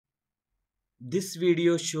This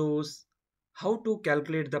video shows how to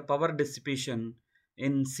calculate the power dissipation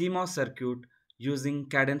in CMOS circuit using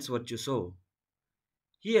Cadence Virtuoso.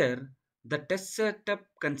 Here, the test setup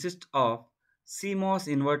consists of CMOS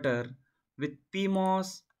inverter with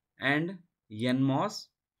PMOS and NMOS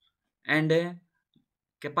and a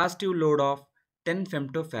capacitive load of 10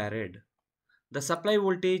 femtofarad. The supply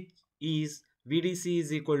voltage is VDC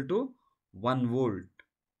is equal to 1 volt.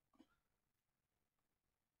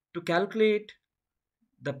 To calculate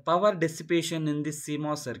the power dissipation in this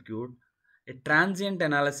CMOS circuit, a transient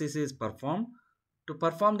analysis is performed. To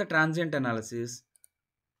perform the transient analysis,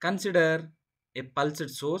 consider a pulsed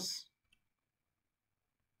source.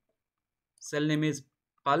 Cell name is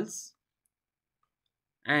pulse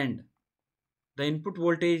and the input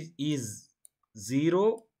voltage is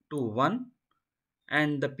 0 to 1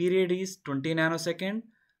 and the period is 20 nanosecond.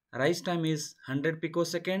 Rise time is 100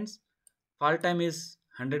 picoseconds. Fall time is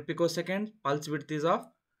 100 picoseconds. Pulse width is of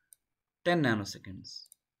 10 nanoseconds.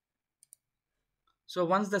 So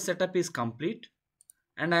once the setup is complete,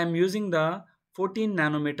 and I am using the 14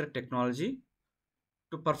 nanometer technology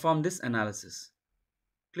to perform this analysis.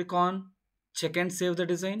 Click on check and save the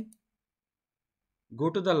design. Go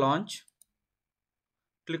to the launch.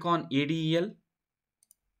 Click on ADEL.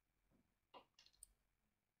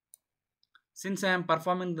 Since I am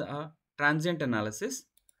performing the transient analysis,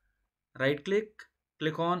 right click,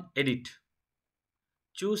 click on edit.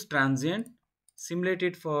 Choose transient, simulate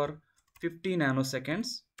it for 50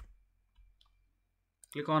 nanoseconds.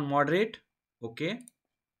 Click on moderate, OK.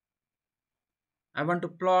 I want to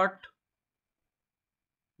plot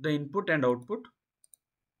the input and output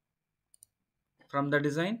from the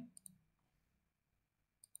design.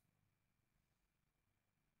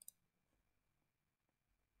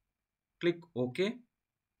 Click OK.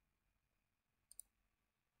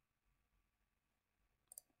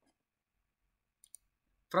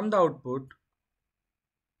 From the output,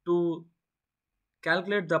 to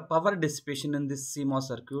calculate the power dissipation in this CMOS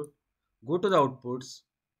circuit, go to the outputs,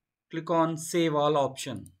 click on Save All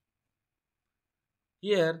option.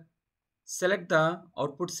 Here, select the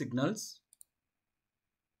output signals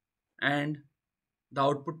and the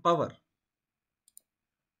output power.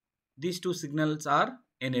 These two signals are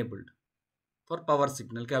enabled for power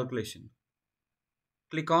signal calculation.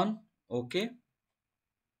 Click on OK.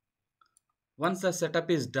 Once the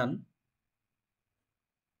setup is done,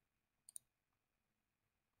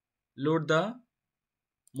 load the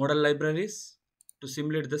model libraries to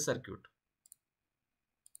simulate the circuit.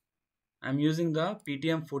 I am using the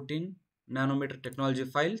PTM 14 nanometer technology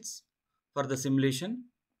files for the simulation.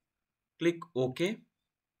 Click OK.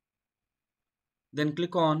 Then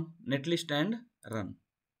click on netlist and run.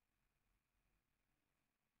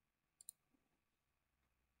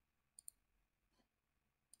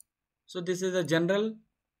 So this is a general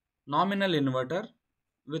nominal inverter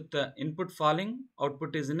with the input falling,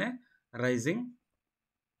 output is in a rising.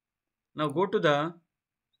 Now go to the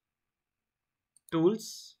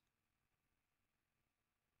tools,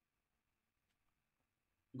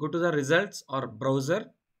 go to the results or browser,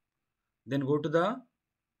 then go to the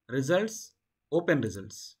results, open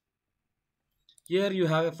results. Here you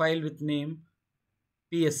have a file with name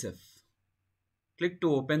PSF. Click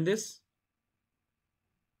to open this.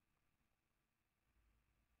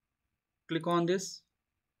 Click on this.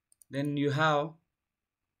 Then you have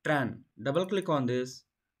tran. Double click on this.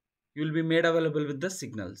 You will be made available with the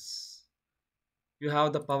signals. You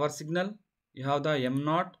have the power signal. You have the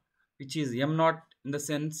M0, which is M0 in the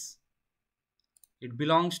sense it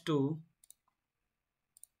belongs to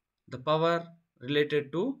the power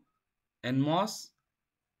related to NMOS,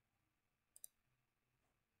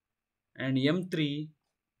 and M3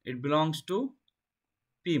 it belongs to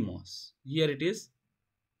PMOS. Here it is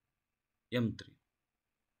M3.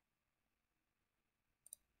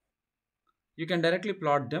 You can directly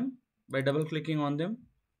plot them by double clicking on them.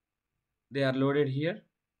 They are loaded here.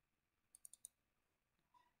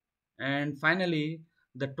 And finally,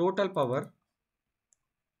 the total power,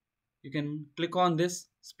 you can click on this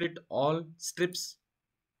split all strips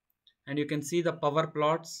and you can see the power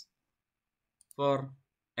plots for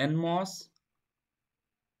NMOS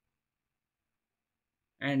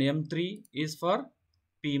and M3 is for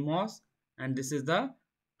PMOS, and this is the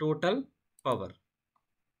total power.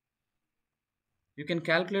 You can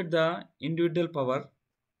calculate the individual power.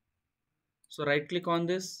 So right click on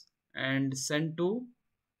this and send to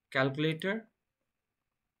calculator.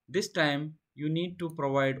 This time you need to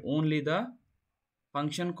provide only the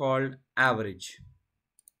function called average.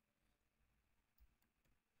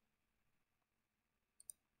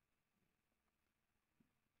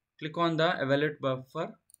 Click on the evaluate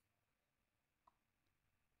buffer.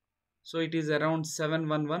 So it is around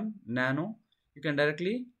 711 nano. You can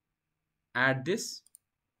directly add this.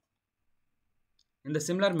 In the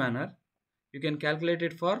similar manner, you can calculate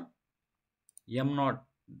it for M0,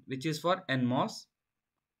 which is for NMOS.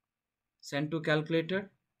 Send to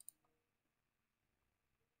calculator.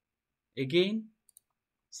 Again,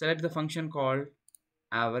 select the function called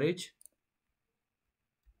average.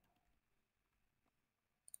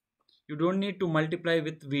 You don't need to multiply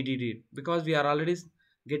with VDD because we are already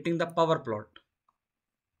getting the power plot.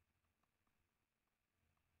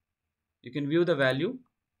 You can view the value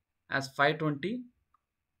as 520.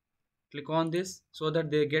 Click on this so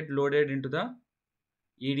that they get loaded into the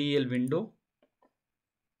EDL window.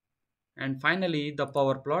 And finally, the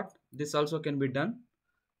power plot. This also can be done.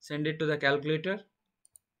 Send it to the calculator.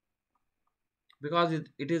 Because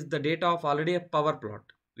it is the data of already a power plot.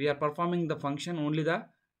 We are performing the function only the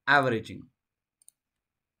averaging.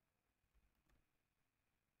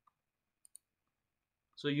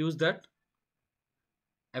 So use that.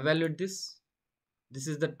 Evaluate this. This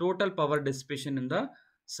is the total power dissipation in the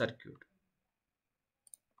circuit.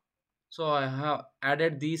 So I have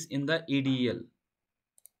added these in the EDL.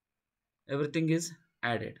 Everything is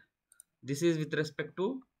added. This is with respect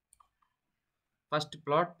to first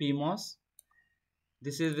plot PMOS.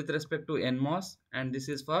 This is with respect to NMOS, and this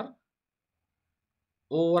is for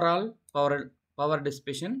overall power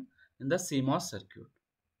dissipation in the CMOS circuit.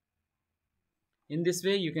 In this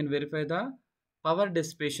way, you can verify the power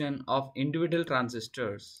dissipation of individual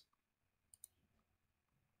transistors.